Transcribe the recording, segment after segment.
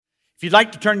If you'd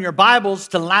like to turn your Bibles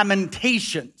to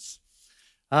Lamentations,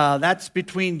 that's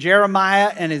between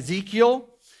Jeremiah and Ezekiel.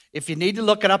 If you need to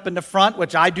look it up in the front,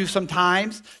 which I do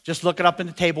sometimes, just look it up in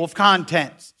the table of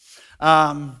contents.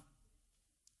 I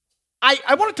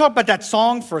want to talk about that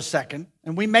song for a second,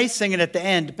 and we may sing it at the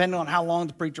end, depending on how long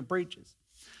the preacher preaches.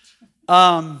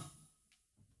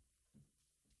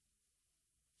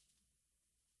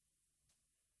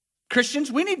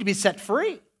 Christians, we need to be set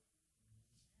free.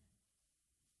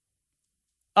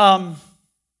 Lots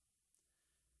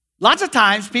of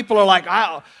times people are like,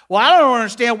 I don't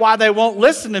understand why they won't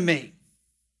listen to me.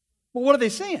 Well, what are they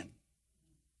saying?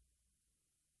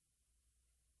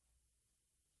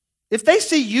 If they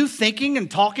see you thinking and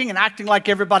talking and acting like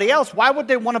everybody else, why would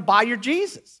they want to buy your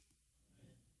Jesus?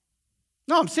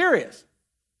 No, I'm serious.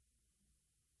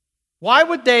 Why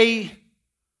would they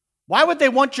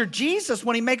want your Jesus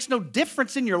when he makes no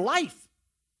difference in your life?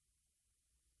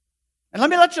 And let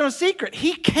me let you know a secret.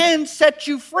 He can set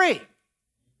you free.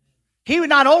 He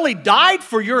not only died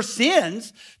for your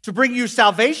sins to bring you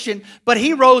salvation, but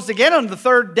he rose again on the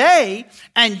third day,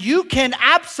 and you can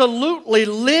absolutely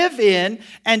live in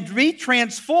and be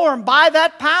transformed by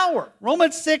that power.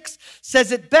 Romans 6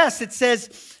 says it best. It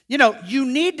says, you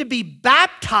need to be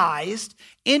baptized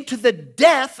into the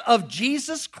death of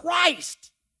Jesus Christ.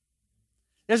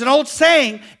 There's an old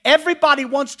saying, everybody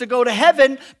wants to go to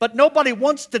heaven, but nobody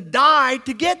wants to die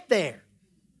to get there.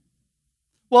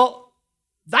 Well,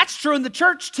 that's true in the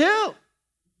church too.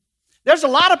 There's a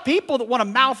lot of people that want to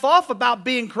mouth off about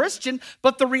being Christian,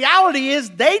 but the reality is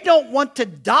they don't want to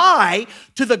die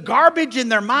to the garbage in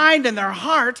their mind and their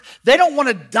heart. They don't want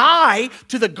to die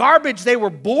to the garbage they were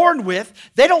born with.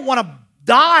 They don't want to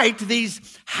die to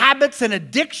these habits and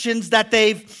addictions that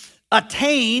they've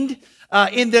attained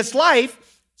in this life.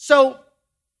 So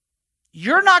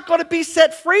you're not going to be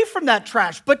set free from that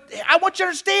trash. But I want you to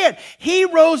understand, he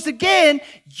rose again.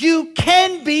 You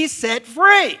can be set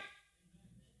free.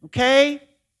 Okay?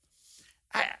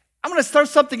 I'm going to throw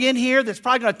something in here that's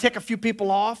probably going to tick a few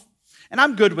people off. And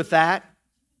I'm good with that.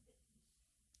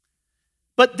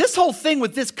 But this whole thing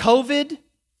with this COVID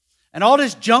and all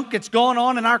this junk that's going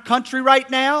on in our country right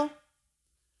now,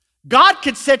 God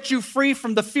could set you free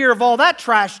from the fear of all that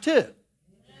trash too.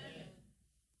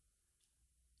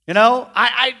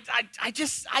 I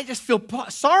just feel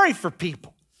sorry for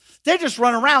people. They just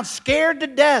run around scared to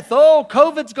death. Oh,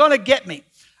 COVID's going to get me.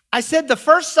 I said the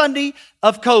first Sunday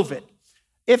of COVID,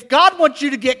 if God wants you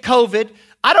to get COVID,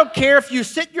 I don't care if you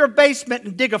sit in your basement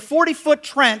and dig a 40-foot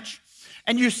trench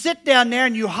and you sit down there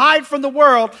and you hide from the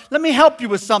world. Let me help you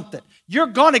with something. You're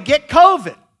going to get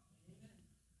COVID.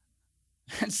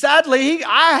 And sadly,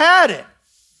 I had it.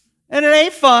 And it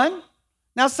ain't fun.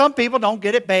 Now, some people don't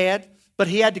get it bad. But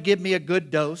he had to give me a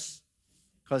good dose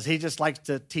because he just likes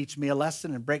to teach me a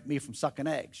lesson and break me from sucking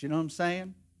eggs. You know what I'm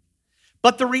saying?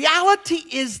 But the reality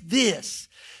is this.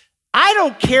 I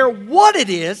don't care what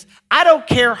it is. I don't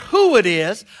care who it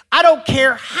is. I don't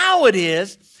care how it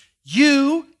is.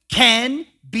 You can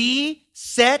be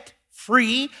set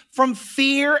free from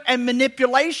fear and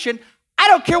manipulation. I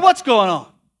don't care what's going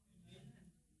on.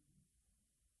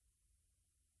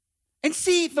 And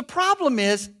see, the problem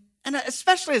is, and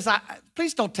especially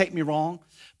please don't take me wrong,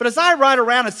 but as I ride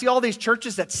around and see all these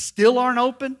churches that still aren't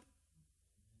open,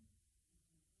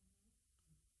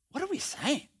 what are we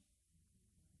saying?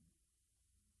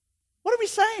 What are we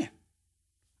saying?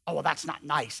 Oh, well, that's not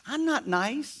nice. I'm not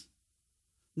nice.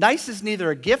 Nice is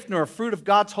neither a gift nor a fruit of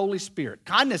God's Holy Spirit.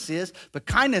 Kindness is, but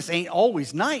kindness ain't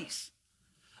always nice.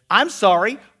 I'm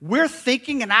sorry, we're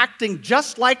thinking and acting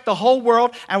just like the whole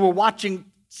world, and we're watching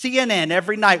CNN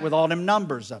every night with all them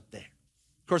numbers up there.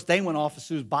 Of course, they went off as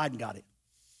soon as Biden got it.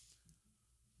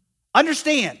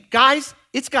 Understand, guys,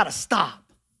 it's got to stop.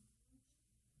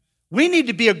 We need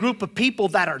to be a group of people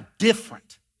that are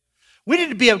different. We need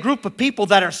to be a group of people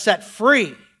that are set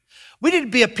free. We need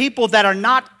to be a people that are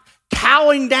not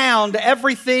cowing down to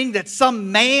everything that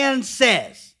some man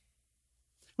says.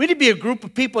 We need to be a group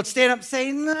of people that stand up and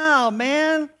say, no,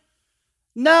 man,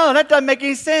 no, that doesn't make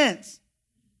any sense.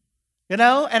 And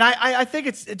I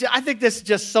think this is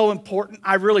just so important.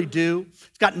 I really do.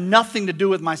 It's got nothing to do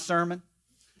with my sermon.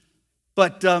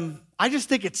 But I just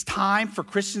think it's time for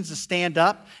Christians to stand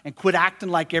up and quit acting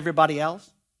like everybody else.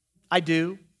 I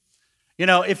do.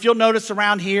 If you'll notice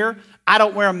around here, I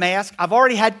don't wear a mask. I've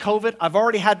already had COVID. I've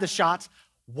already had the shots.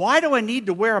 Why do I need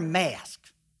to wear a mask?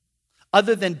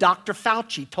 Other than Dr.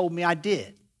 Fauci told me I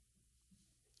did.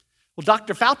 Well,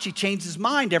 Dr. Fauci changed his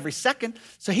mind every second,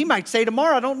 so he might say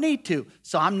tomorrow I don't need to,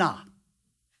 so I'm not.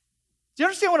 Do you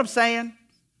understand what I'm saying?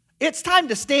 It's time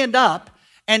to stand up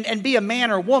and be a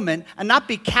man or woman and not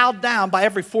be cowed down by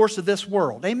every force of this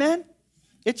world. Amen?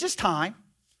 It's just time.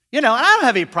 And I don't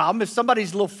have any problem if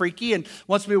somebody's a little freaky and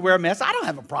wants me to wear a mask. I don't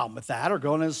have a problem with that, or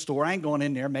going to the store. I ain't going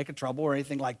in there making trouble or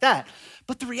anything like that.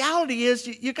 But the reality is,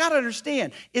 you got to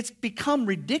understand, it's become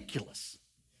ridiculous.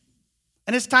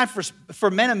 And it's time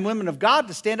for men and women of God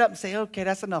to stand up and say, okay,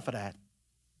 that's enough of that.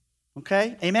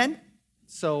 Okay? Amen?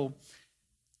 So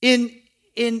in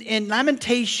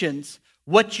Lamentations,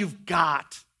 what you've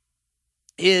got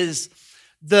is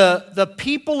the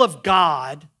people of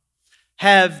God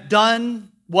have done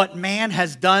what man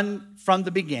has done from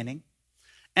the beginning,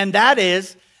 and that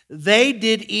is they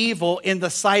did evil in the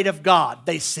sight of God.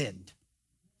 They sinned.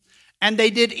 And they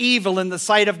did evil in the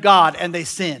sight of God, and they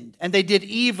sinned. And they did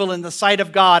evil in the sight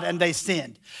of God, and they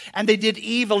sinned. And they did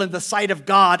evil in the sight of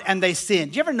God, and they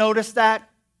sinned. Did you ever notice that?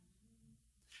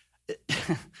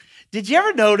 Did you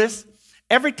ever notice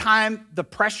every time the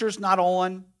pressure's not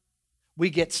on, we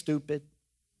get stupid?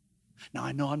 Now,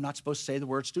 I know I'm not supposed to say the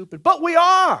word stupid, but we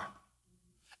are.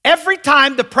 Every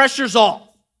time the pressure's off,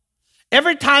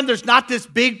 every time there's not this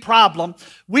big problem,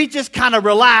 we just kind of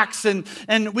relax and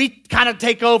we kind of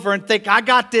take over and think, I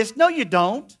got this. No, you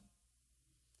don't.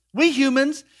 We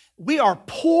humans, we are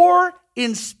poor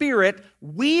in spirit.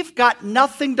 We've got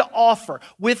nothing to offer.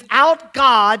 Without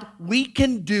God, we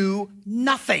can do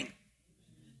nothing.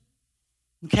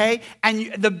 Okay?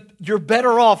 And you're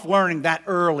better off learning that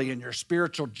early in your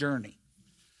spiritual journey.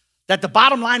 That the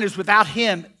bottom line is, without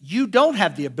Him, you don't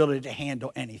have the ability to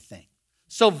handle anything.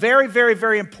 So very, very,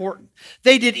 very important.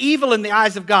 They did evil in the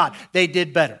eyes of God. They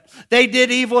did better. They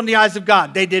did evil in the eyes of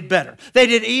God. They did better. They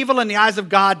did evil in the eyes of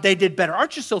God. They did better.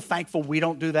 Aren't you so thankful we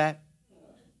don't do that?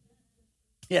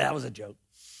 Yeah, that was a joke.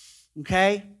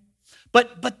 Okay?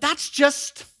 But that's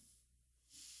just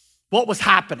what was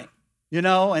happening,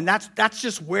 and that's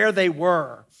just where they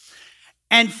were.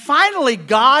 And finally,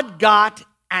 God got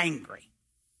angry.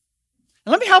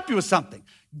 And let me help you with something.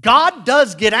 God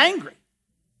does get angry.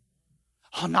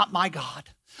 Oh, not my God.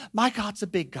 My God's a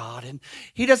big God, and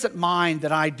He doesn't mind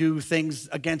that I do things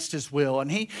against His will.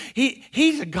 And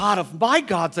He's a God of, my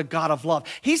God's a God of love.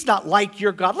 He's not like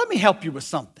your God. Let me help you with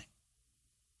something.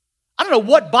 I don't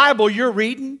know what Bible you're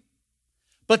reading,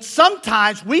 but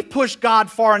sometimes we push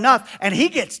God far enough and He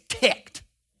gets ticked.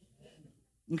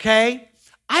 Okay?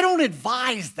 I don't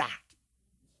advise that.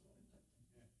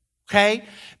 Okay?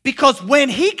 Because when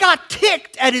He got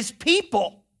ticked at His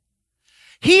people,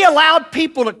 He allowed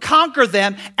people to conquer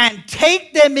them and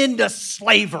take them into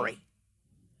slavery.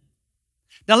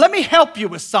 Now, let me help you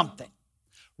with something.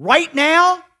 Right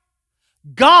now,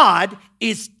 God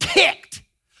is ticked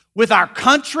with our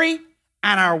country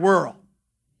and our world.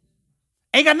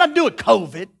 Ain't got nothing to do with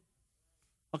COVID,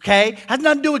 okay? Has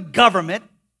nothing to do with government.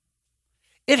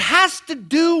 It has to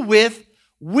do with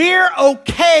we're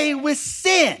okay with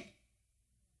sin.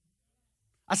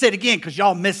 I say it again because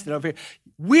y'all missed it over here.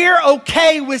 We're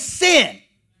okay with sin.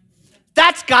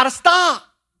 That's got to stop.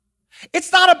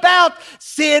 It's not about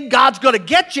sin, God's going to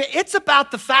get you. It's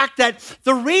about the fact that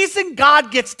the reason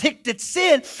God gets ticked at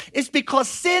sin is because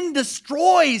sin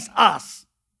destroys us.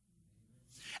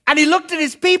 And He looked at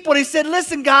His people and He said,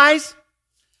 listen, guys,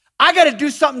 I got to do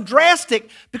something drastic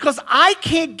because I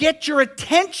can't get your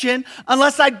attention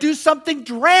unless I do something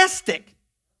drastic.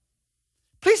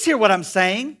 Please hear what I'm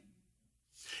saying.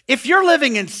 If you're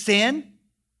living in sin,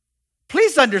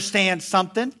 please understand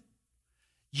something.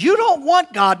 You don't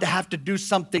want God to have to do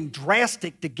something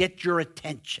drastic to get your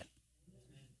attention.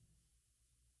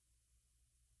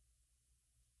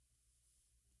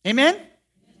 Amen?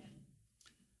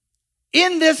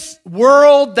 In this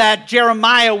world that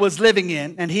Jeremiah was living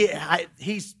in, and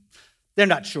they're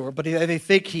not sure, but they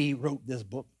think he wrote this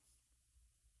book.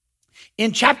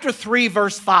 In chapter 3,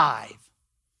 verse 5,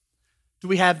 do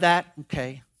we have that?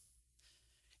 Okay.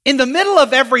 In the middle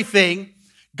of everything,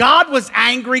 God was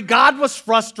angry. God was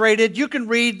frustrated. You can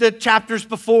read the chapters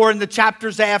before and the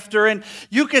chapters after, and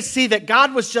you can see that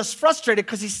God was just frustrated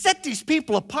because He set these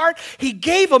people apart. He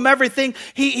gave them everything.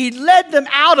 He led them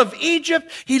out of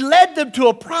Egypt. He led them to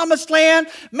a promised land.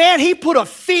 Man, He put a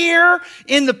fear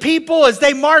in the people as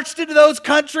they marched into those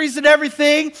countries and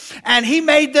everything, and He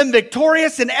made them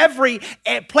victorious in every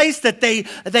place that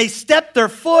they stepped their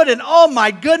foot, and oh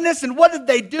my goodness, and what did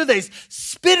they do? They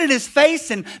spit in His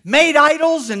face and made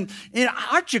idols. And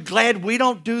aren't you glad we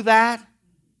don't do that?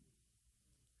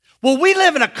 Well, we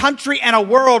live in a country and a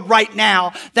world right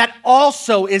now that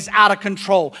also is out of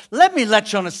control. Let me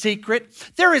let you on a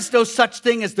secret. There is no such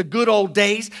thing as the good old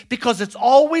days because it's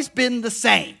always been the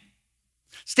same.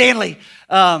 Stanley,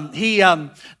 he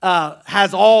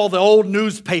has all the old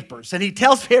newspapers, and he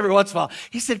tells me every once in a while,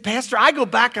 he said, Pastor, I go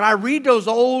back and I read those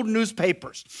old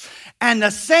newspapers, and the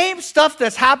same stuff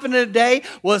that's happening today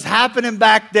was happening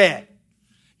back then,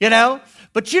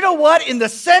 But you know what? In the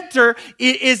center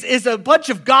is a bunch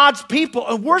of God's people,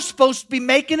 and we're supposed to be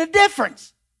making a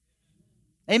difference.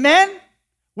 Amen?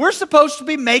 We're supposed to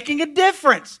be making a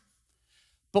difference.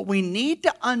 But we need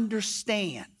to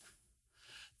understand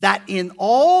that in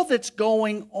all that's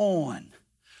going on,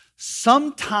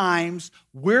 sometimes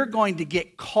we're going to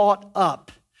get caught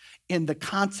up in the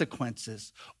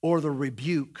consequences or the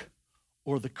rebuke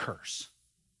or the curse.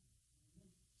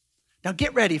 Now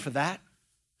get ready for that.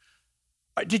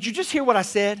 Did you just hear what I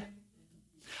said?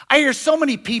 I hear so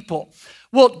many people,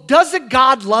 well, doesn't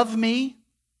God love me?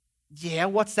 Yeah,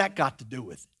 what's that got to do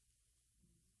with it?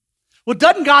 Well,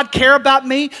 doesn't God care about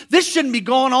me? This shouldn't be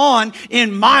going on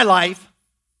in my life.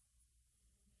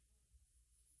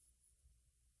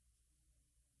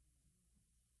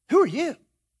 Who are you?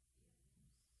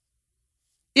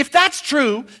 If that's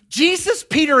true, Jesus,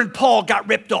 Peter, and Paul got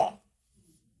ripped off.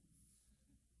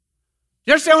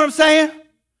 You understand what I'm saying?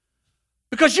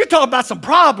 Because you're talking about some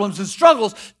problems and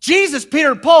struggles. Jesus,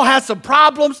 Peter, and Paul had some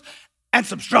problems and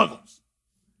some struggles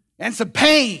and some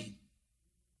pain.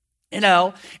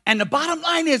 And the bottom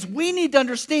line is we need to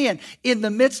understand in the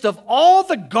midst of all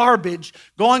the garbage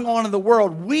going on in the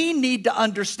world, we need to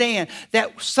understand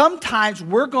that sometimes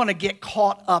we're going to get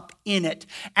caught up in it,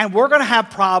 and we're going to have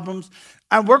problems,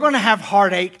 and we're going to have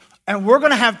heartache, and we're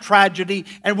going to have tragedy,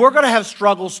 and we're going to have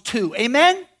struggles too.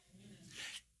 Amen?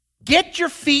 Get your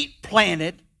feet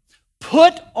planted,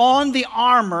 put on the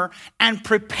armor, and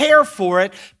prepare for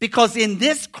it, because in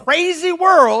this crazy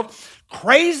world,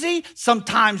 crazy,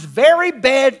 sometimes very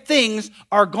bad things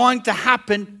are going to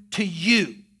happen to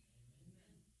you.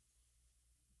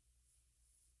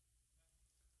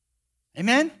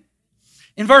 Amen?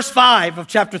 In verse 5 of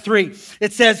chapter 3,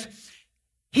 it says,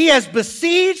 He has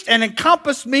besieged and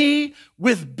encompassed me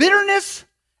with bitterness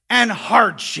and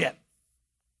hardship.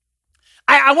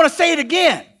 I want to say it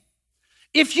again.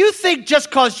 If you think just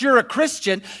because you're a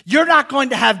Christian, you're not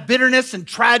going to have bitterness and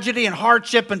tragedy and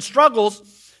hardship and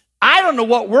struggles, I don't know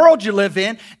what world you live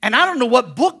in, and I don't know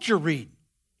what book you're reading.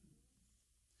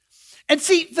 And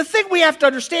see, the thing we have to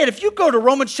understand, if you go to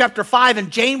Romans chapter 5 and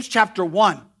James chapter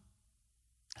 1,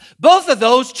 both of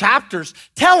those chapters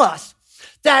tell us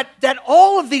that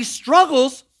all of these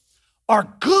struggles are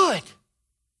good.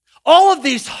 All of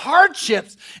these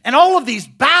hardships and all of these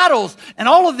battles and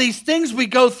all of these things we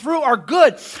go through are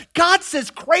good. God says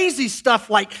crazy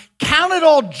stuff like, count it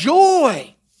all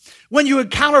joy when you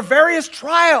encounter various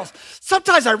trials.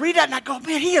 Sometimes I read that and I go,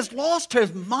 man, he has lost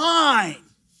his mind.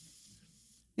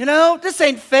 This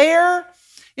ain't fair.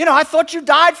 I thought you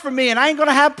died for me and I ain't going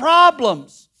to have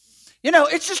problems.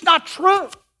 It's just not true.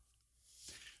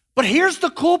 But here's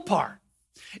the cool part.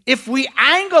 If we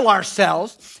angle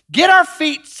ourselves, get our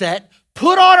feet set,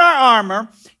 put on our armor,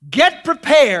 get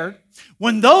prepared,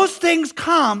 when those things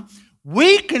come,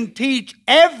 we can teach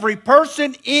every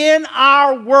person in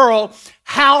our world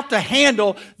how to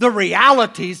handle the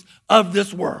realities of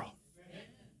this world.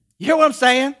 You hear what I'm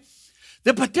saying?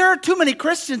 But there are too many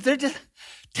Christians, they're just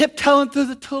tiptoeing through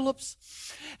the tulips,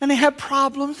 and they have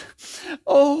problems.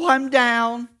 Oh, I'm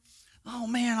down. Oh,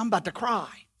 man, I'm about to cry.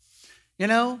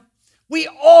 We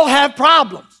all have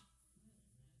problems.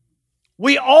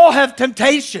 We all have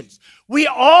temptations. We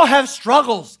all have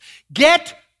struggles.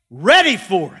 Get ready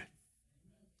for it.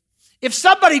 If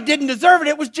somebody didn't deserve it,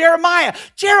 it was Jeremiah.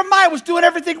 Jeremiah was doing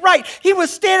everything right. He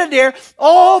was standing there.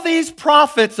 All these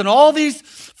prophets and all these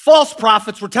false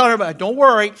prophets were telling everybody, don't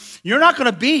worry, you're not going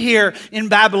to be here in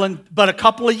Babylon but a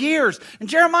couple of years. And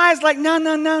Jeremiah's like,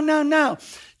 no.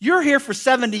 You're here for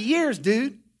 70 years,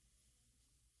 dude.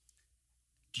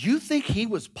 Do you think he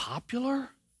was popular?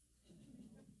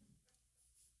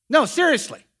 No,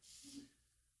 seriously.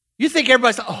 You think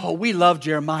everybody's like, oh, we love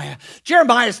Jeremiah.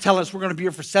 Jeremiah's telling us we're going to be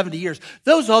here for 70 years.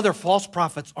 Those other false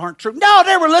prophets aren't true. No,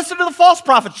 they were listening to the false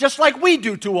prophets just like we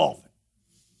do too often.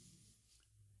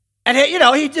 And,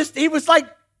 he was like,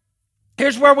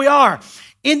 here's where we are.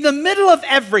 In the middle of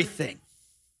everything,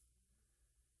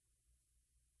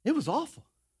 it was awful.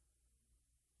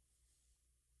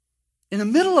 In the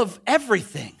middle of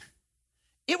everything,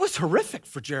 it was horrific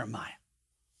for Jeremiah.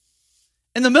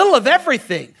 In the middle of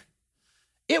everything,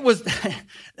 it was,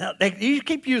 you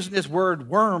keep using this word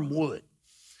wormwood.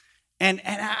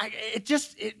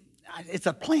 It's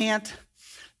a plant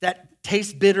that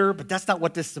tastes bitter, but that's not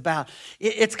what this is about.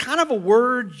 It's kind of a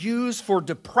word used for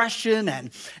depression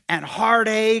and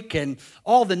heartache and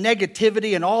all the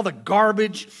negativity and all the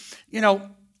garbage.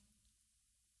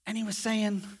 And he was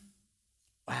saying,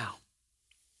 wow,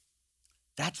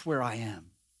 that's where I am.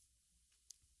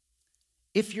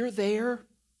 If you're there,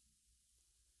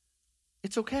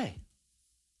 it's okay.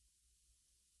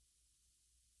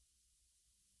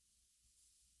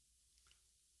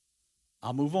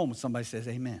 I'll move on when somebody says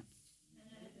amen.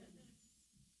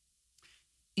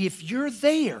 If you're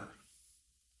there,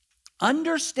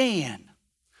 understand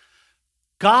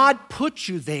God put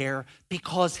you there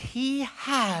because he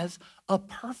has a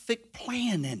perfect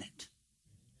plan in it.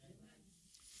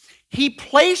 He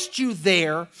placed you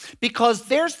there because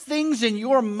there's things in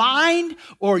your mind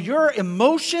or your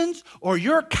emotions or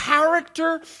your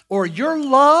character or your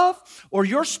love or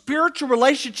your spiritual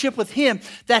relationship with him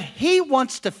that he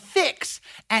wants to fix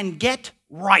and get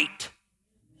right.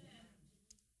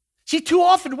 See, too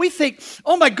often we think,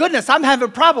 oh my goodness, I'm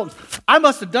having problems. I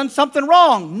must have done something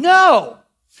wrong. No.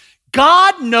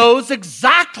 God knows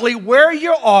exactly where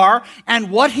you are and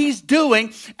what he's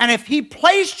doing. And if he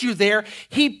placed you there,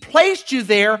 he placed you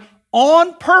there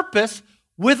on purpose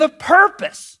with a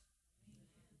purpose.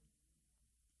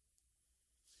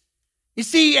 You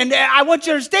see, and I want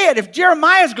you to understand, if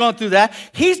Jeremiah's going through that,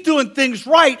 he's doing things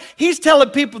right. He's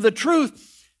telling people the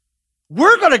truth.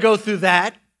 We're going to go through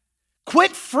that.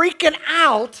 Quit freaking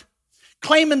out,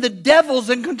 claiming the devil's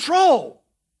in control.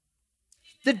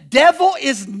 The devil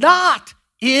is not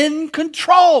in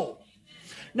control,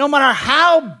 no matter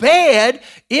how bad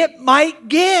it might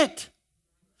get.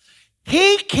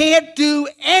 He can't do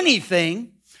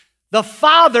anything the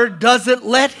Father doesn't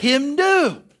let him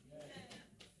do.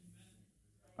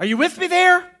 Are you with me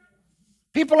there?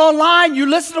 People online, you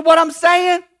listen to what I'm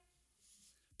saying?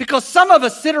 Because some of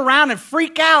us sit around and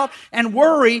freak out and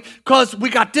worry because we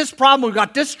got this problem, we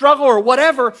got this struggle or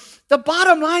whatever. The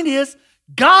bottom line is,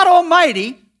 God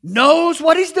Almighty knows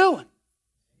what he's doing.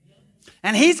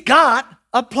 And he's got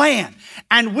a plan.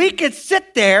 And we could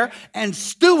sit there and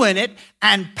stew in it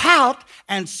and pout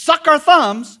and suck our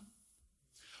thumbs,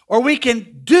 or we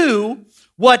can do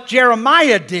what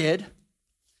Jeremiah did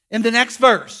in the next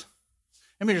verse.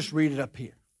 Let me just read it up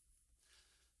here.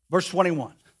 Verse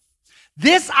 21.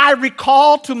 This I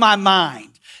recall to my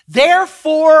mind.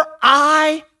 Therefore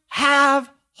I have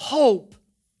hope.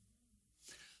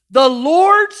 The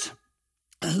Lord's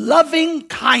loving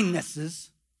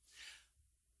kindnesses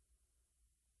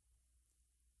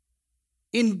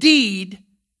indeed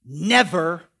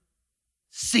never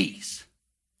cease,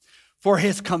 for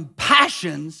his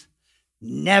compassions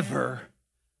never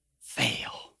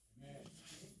fail.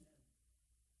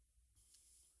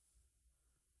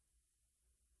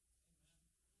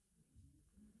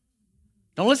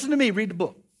 Don't listen to me, read the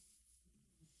book.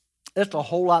 It's a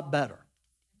whole lot better.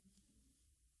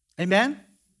 Amen?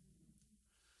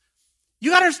 You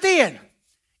got to understand,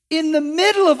 in the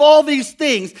middle of all these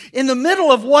things, in the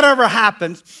middle of whatever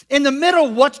happens, in the middle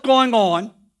of what's going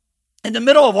on, in the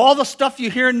middle of all the stuff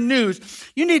you hear in the news,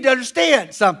 you need to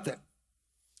understand something.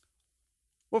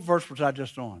 What verse was I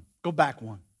just on? Go back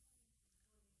one.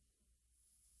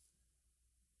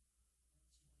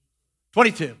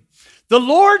 22. The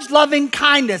Lord's loving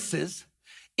kindnesses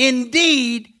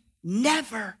indeed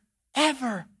never,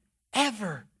 ever,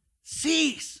 ever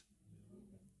cease.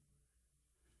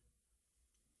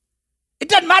 It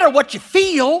doesn't matter what you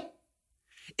feel.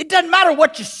 It doesn't matter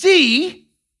what you see.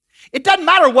 It doesn't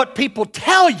matter what people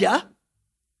tell you.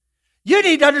 You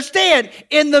need to understand,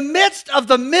 in the midst of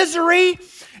the misery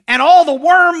and all the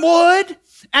wormwood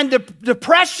and the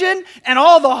depression and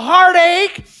all the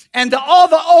heartache and all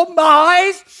the oh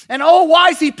my's and oh why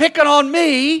is he picking on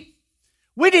me,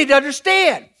 we need to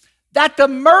understand that the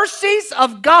mercies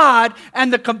of God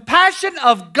and the compassion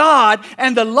of God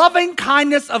and the loving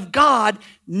kindness of God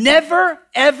never,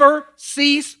 ever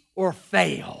cease or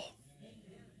fail.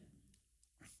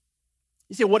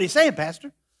 You say, what are you saying,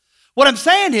 Pastor? What I'm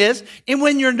saying is, and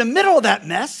when you're in the middle of that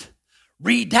mess,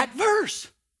 read that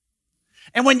verse.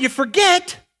 And when you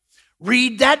forget,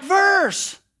 read that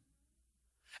verse.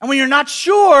 And when you're not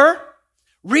sure,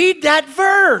 read that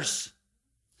verse.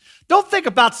 Don't think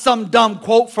about some dumb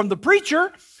quote from the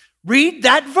preacher. Read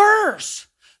that verse.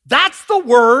 That's the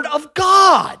word of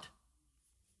God.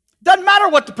 Doesn't matter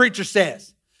what the preacher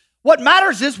says. What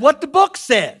matters is what the book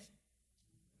says.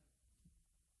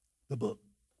 The book.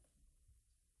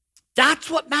 That's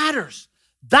what matters.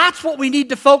 That's what we need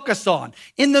to focus on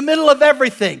in the middle of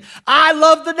everything. I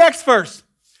love the next verse.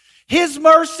 His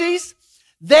mercies,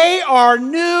 they are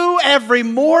new every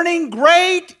morning.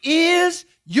 Great is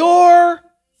your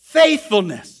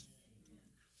faithfulness.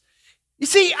 You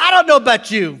see, I don't know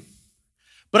about you,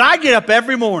 but I get up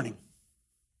every morning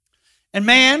and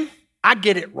man, I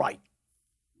get it right.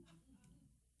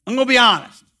 I'm going to be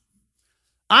honest.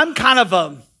 I'm kind of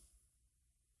a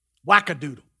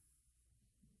wackadoodle.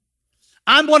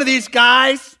 I'm one of these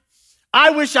guys. I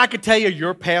wish I could tell you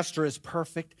your pastor is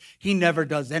perfect. He never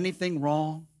does anything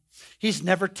wrong. He's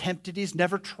never tempted. He's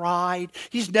never tried.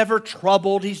 He's never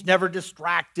troubled. He's never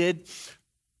distracted.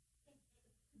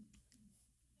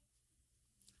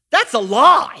 That's a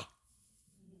lie.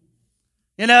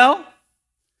 You know?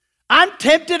 I'm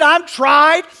tempted. I'm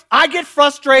tried. I get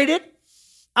frustrated.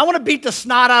 I want to beat the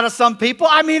snot out of some people.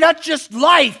 I mean, that's just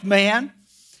life, man.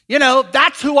 You know,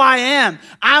 that's who I am.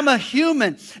 I'm a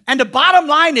human. And the bottom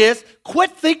line is,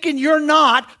 quit thinking you're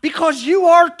not, because you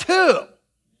are too.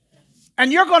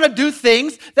 And you're going to do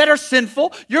things that are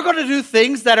sinful. You're going to do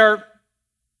things that are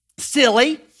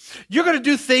silly. You're going to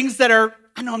do things that are,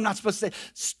 I know I'm not supposed to say,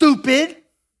 stupid.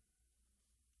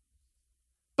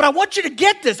 But I want you to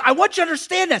get this. I want you to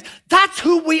understand this. That's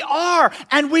who we are.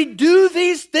 And we do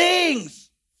these things.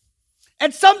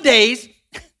 And some days,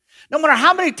 no matter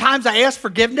how many times I ask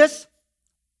forgiveness,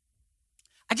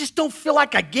 I just don't feel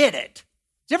like I get it.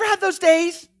 Do you ever have those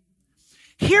days?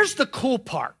 Here's the cool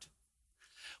part.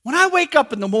 When I wake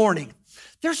up in the morning,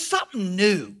 there's something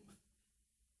new.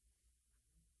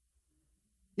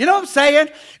 You know what I'm saying?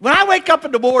 When I wake up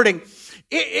in the morning,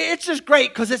 it's just great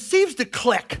because it seems to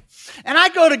click. And I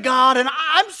go to God and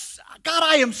God,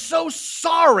 I am so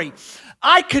sorry.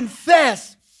 I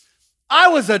confess I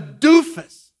was a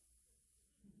doofus.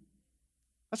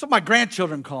 That's what my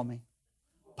grandchildren call me.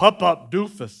 Pup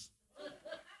doofus.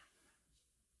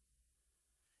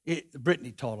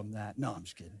 Brittany taught him that. No, I'm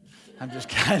just kidding.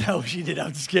 I know she did.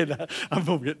 I'm just kidding. I'm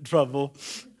going to get in trouble.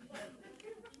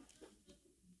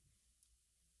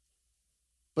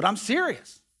 But I'm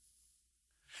serious.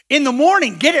 In the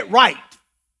morning, get it right.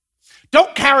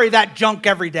 Don't carry that junk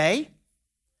every day.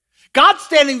 God's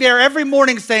standing there every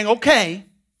morning saying, okay,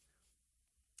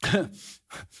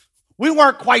 we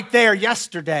weren't quite there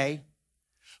yesterday,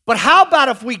 but how about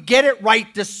if we get it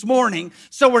right this morning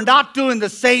so we're not doing the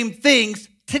same things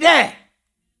today?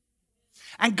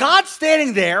 And God's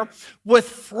standing there with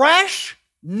fresh,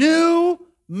 new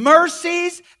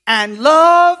mercies and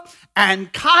love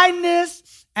and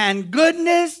kindness and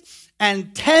goodness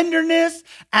and tenderness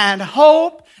and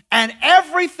hope and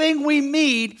everything we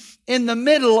need in the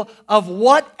middle of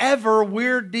whatever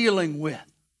we're dealing with.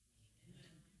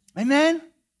 Amen?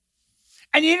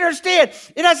 And you understand,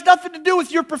 it has nothing to do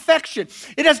with your perfection.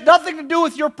 It has nothing to do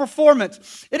with your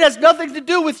performance. It has nothing to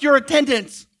do with your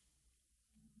attendance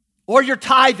or your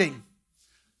tithing.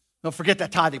 Don't forget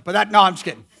that tithing, but no, I'm just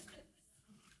kidding.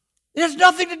 It has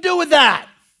nothing to do with that.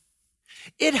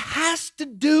 It has to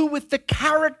do with the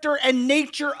character and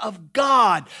nature of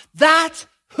God. That's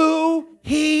who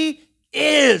He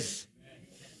is.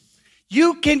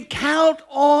 You can count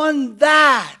on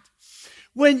that.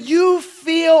 When you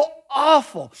feel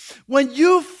awful, when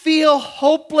you feel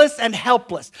hopeless and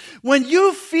helpless, when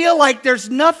you feel like there's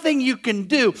nothing you can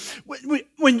do,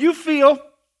 when you feel,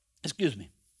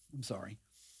 I'm sorry.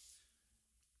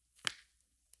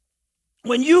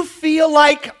 When you feel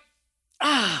like,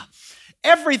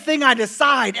 everything I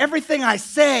decide, everything I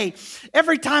say,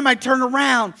 every time I turn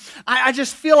around, I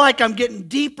just feel like I'm getting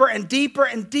deeper and deeper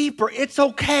and deeper. It's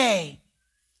okay.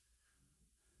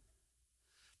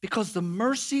 Because the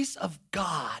mercies of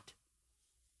God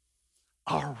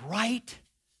are right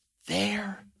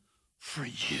there for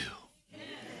you.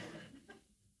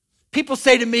 People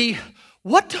say to me,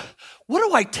 what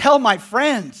do I tell my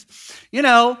friends? You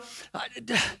know,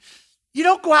 you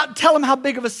don't go out and tell them how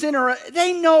big of a sinner.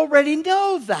 They already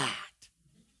know that.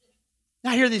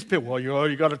 Now I hear these people, well,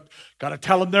 you gotta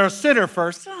tell them they're a sinner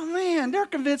first. Oh man, they're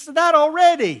convinced of that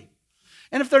already.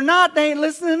 And if they're not, they ain't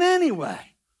listening anyway.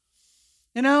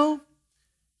 You know,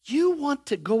 you want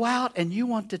to go out and you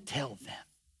want to tell them,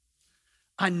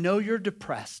 I know you're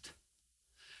depressed,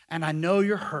 and I know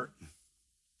you're hurting,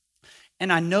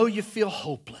 and I know you feel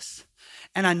hopeless,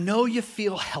 and I know you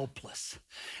feel helpless,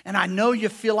 and I know you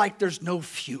feel like there's no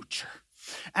future,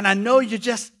 and I know you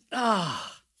just,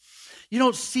 you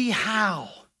don't see how,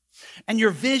 and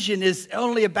your vision is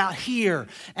only about here,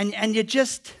 and you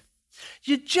just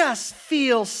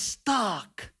feel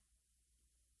stuck.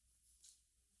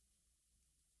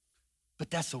 But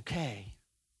that's okay.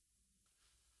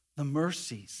 The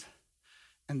mercies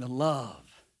and the love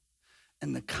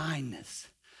and the kindness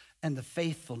and the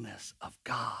faithfulness of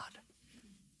God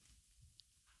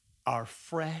are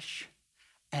fresh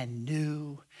and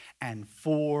new and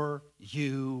for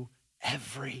you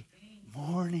every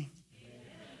morning.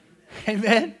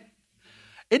 Amen?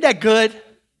 Isn't that good?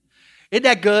 Isn't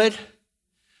that good?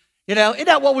 You know, isn't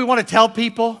that what we want to tell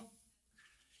people?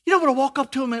 You don't want to walk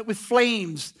up to them with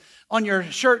flames on your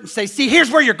shirt and say, see, here's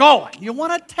where you're going. You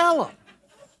want to tell them.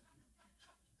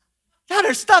 Yeah,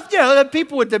 there's stuff, the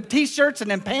people with the T-shirts and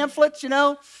them pamphlets,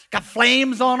 got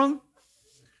flames on them.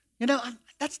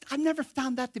 I've never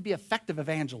found that to be effective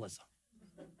evangelism.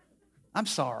 I'm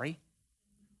sorry.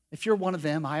 If you're one of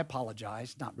them, I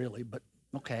apologize. Not really, but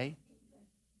okay.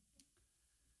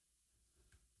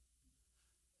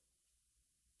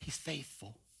 He's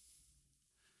faithful.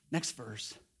 Next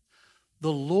verse.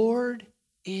 The Lord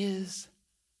is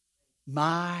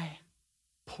my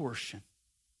portion,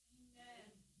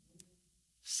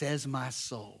 says my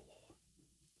soul.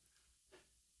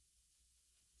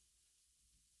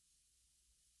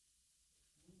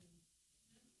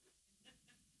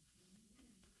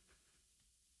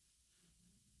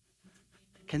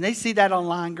 Can they see that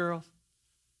online, girls?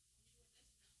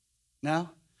 No?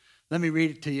 Let me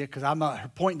read it to you because I'm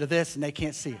pointing to this and they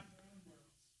can't see it.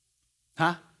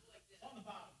 Huh?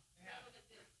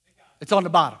 It's on the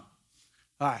bottom.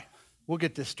 All right. We'll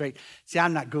get this straight. See,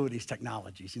 I'm not good with these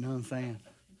technologies. You know what I'm saying?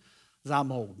 Because I'm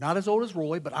old. Not as old as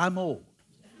Roy, but I'm old.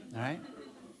 All right?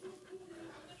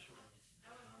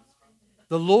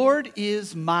 The Lord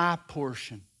is my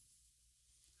portion,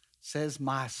 says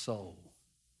my soul.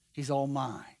 He's all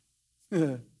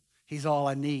mine. He's all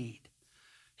I need.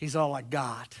 He's all I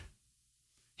got.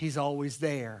 He's always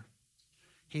there.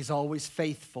 He's always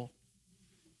faithful.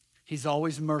 He's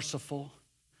always merciful.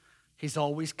 He's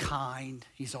always kind.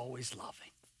 He's always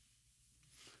loving.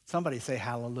 Somebody say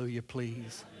hallelujah,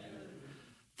 please. Amen.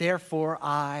 Therefore,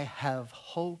 I have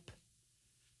hope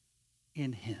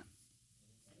in him.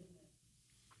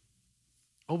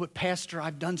 Oh, but Pastor,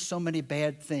 I've done so many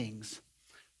bad things.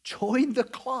 Join the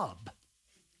club.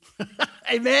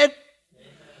 Amen?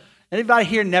 Anybody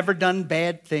here never done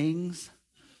bad things?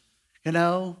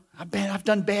 I've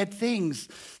done bad things,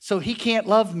 so he can't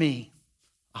love me.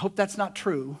 I hope that's not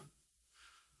true,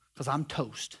 because I'm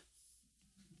toast.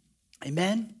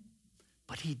 Amen?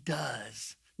 But he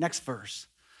does. Next verse.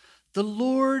 The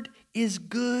Lord is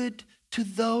good to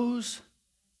those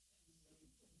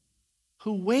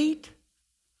who wait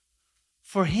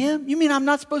for him. You mean I'm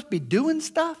not supposed to be doing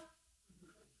stuff?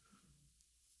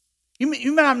 You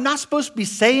mean I'm not supposed to be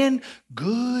saying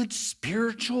good,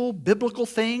 spiritual, biblical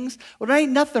things? Well, there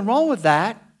ain't nothing wrong with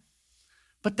that.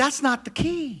 But that's not the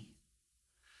key.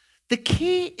 The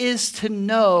key is to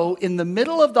know in the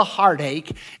middle of the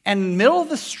heartache and in the middle of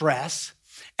the stress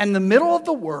and in the middle of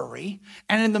the worry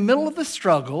and in the middle of the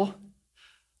struggle,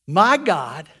 my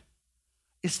God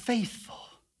is faithful.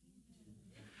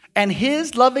 And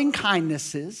his loving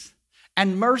kindnesses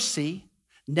and mercy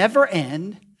never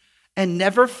end and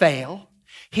never fail.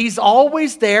 He's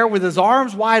always there with his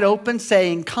arms wide open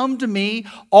saying, come to me,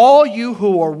 all you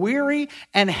who are weary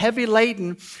and heavy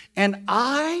laden, and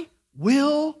I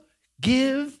will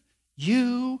give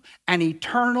you an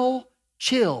eternal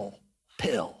chill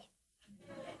pill.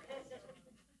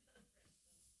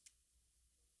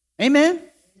 Amen?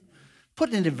 Put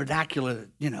it in the vernacular,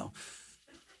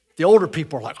 The older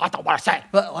people are like, I thought what I said.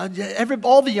 But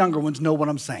all the younger ones know what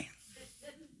I'm saying.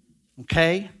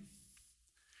 Okay?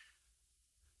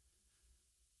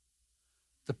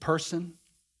 The person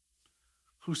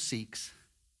who seeks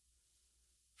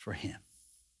for him.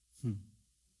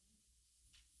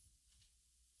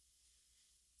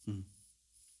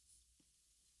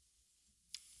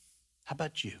 How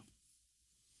about you?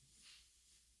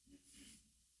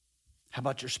 How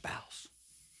about your spouse?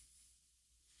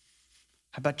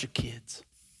 How about your kids?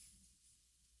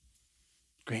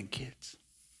 Grandkids?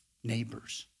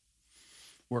 Neighbors?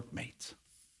 Workmates?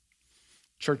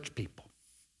 Church people?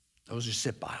 Those who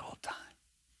sit by all the time.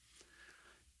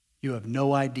 You have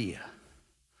no idea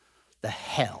the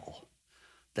hell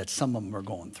that some of them are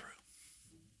going through.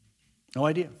 No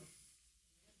idea.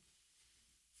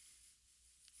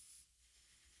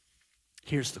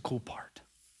 Here's the cool part.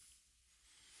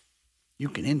 You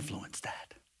can influence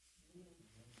that.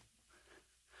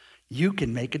 You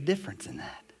can make a difference in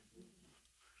that.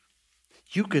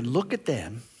 You can look at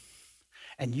them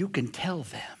and you can tell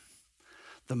them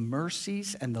the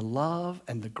mercies and the love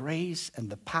and the grace and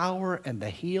the power and the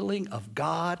healing of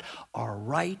God are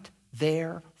right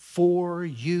there for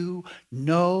you,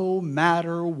 no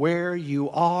matter where you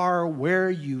are, where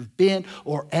you've been,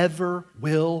 or ever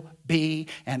will be.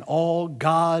 And all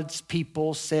God's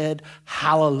people said,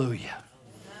 hallelujah.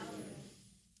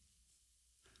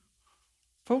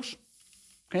 Folks,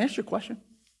 can I ask you a question?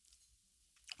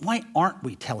 Why aren't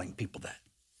we telling people that?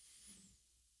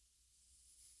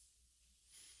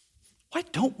 Why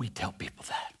don't we tell people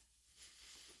that?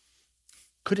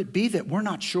 Could it be that we're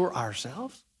not sure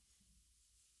ourselves?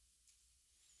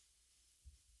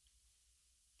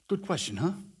 Good question,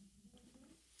 huh?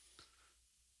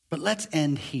 But let's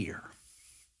end here.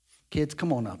 Kids,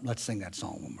 come on up. Let's sing that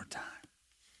song one more time.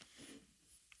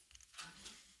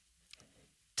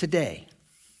 Today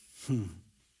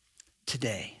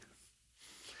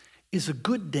is a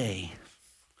good day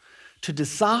to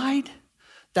decide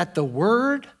that the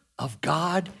Word of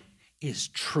God is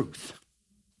truth.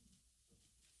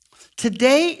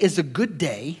 Today is a good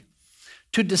day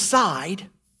to decide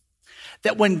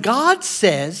that when God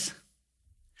says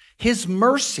His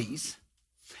mercies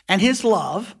and His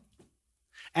love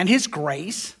and His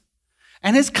grace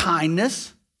and His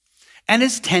kindness and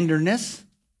His tenderness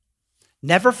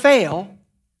never fail,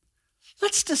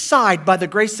 let's decide by the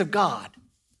grace of God,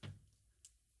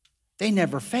 they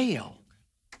never fail,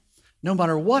 no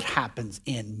matter what happens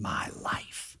in my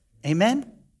life. Amen?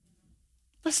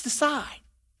 Let's decide.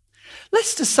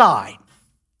 Let's decide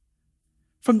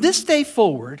from this day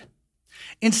forward,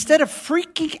 instead of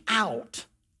freaking out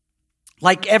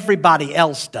like everybody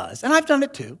else does, and I've done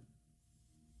it too,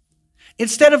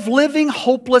 instead of living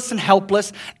hopeless and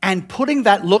helpless and putting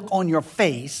that look on your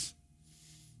face,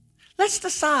 let's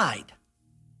decide,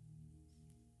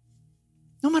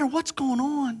 no matter what's going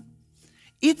on,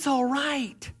 it's all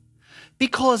right.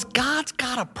 Because God's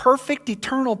got a perfect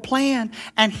eternal plan,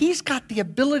 and He's got the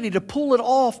ability to pull it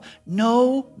off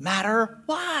no matter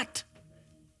what.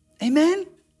 Amen?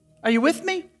 Are you with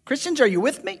me? Christians, are you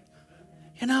with me?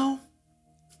 You know,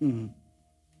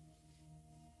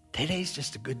 today's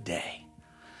just a good day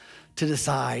to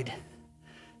decide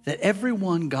that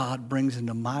everyone God brings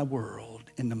into my world,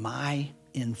 into my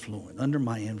influence, under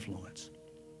my influence,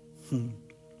 I'm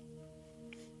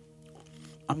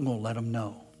going to let them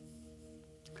know,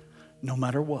 no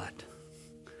matter what,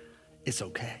 it's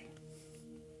okay.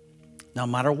 No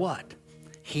matter what,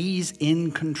 He's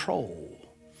in control.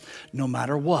 No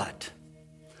matter what,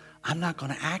 I'm not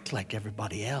going to act like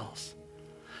everybody else.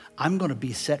 I'm going to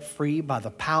be set free by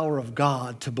the power of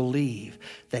God to believe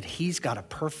that He's got a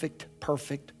perfect,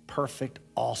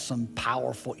 awesome,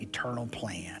 powerful, eternal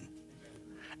plan.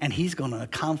 And He's going to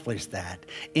accomplish that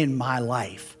in my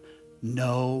life,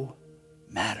 no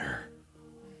matter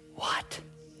what.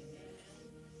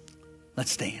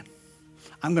 Let's stand.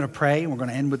 I'm going to pray, and we're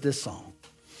going to end with this song.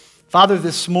 Father,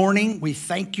 this morning, we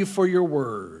thank You for Your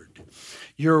word.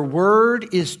 Your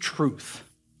word is truth.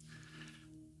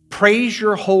 Praise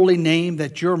Your holy name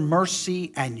that Your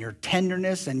mercy and Your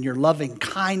tenderness and Your loving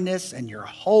kindness and Your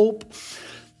hope,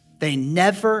 they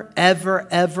never,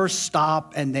 ever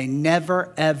stop, and they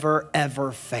never,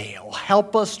 ever fail.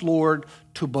 Help us, Lord,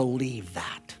 to believe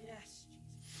that.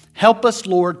 Help us,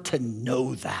 Lord, to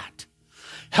know that.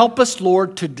 Help us,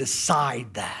 Lord, to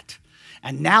decide that.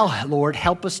 And now, Lord,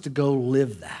 help us to go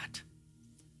live that.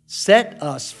 Set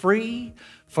us free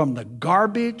from the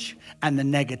garbage and the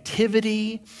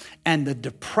negativity and the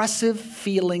depressive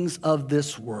feelings of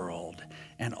this world.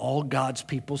 And all God's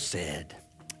people said,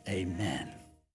 amen.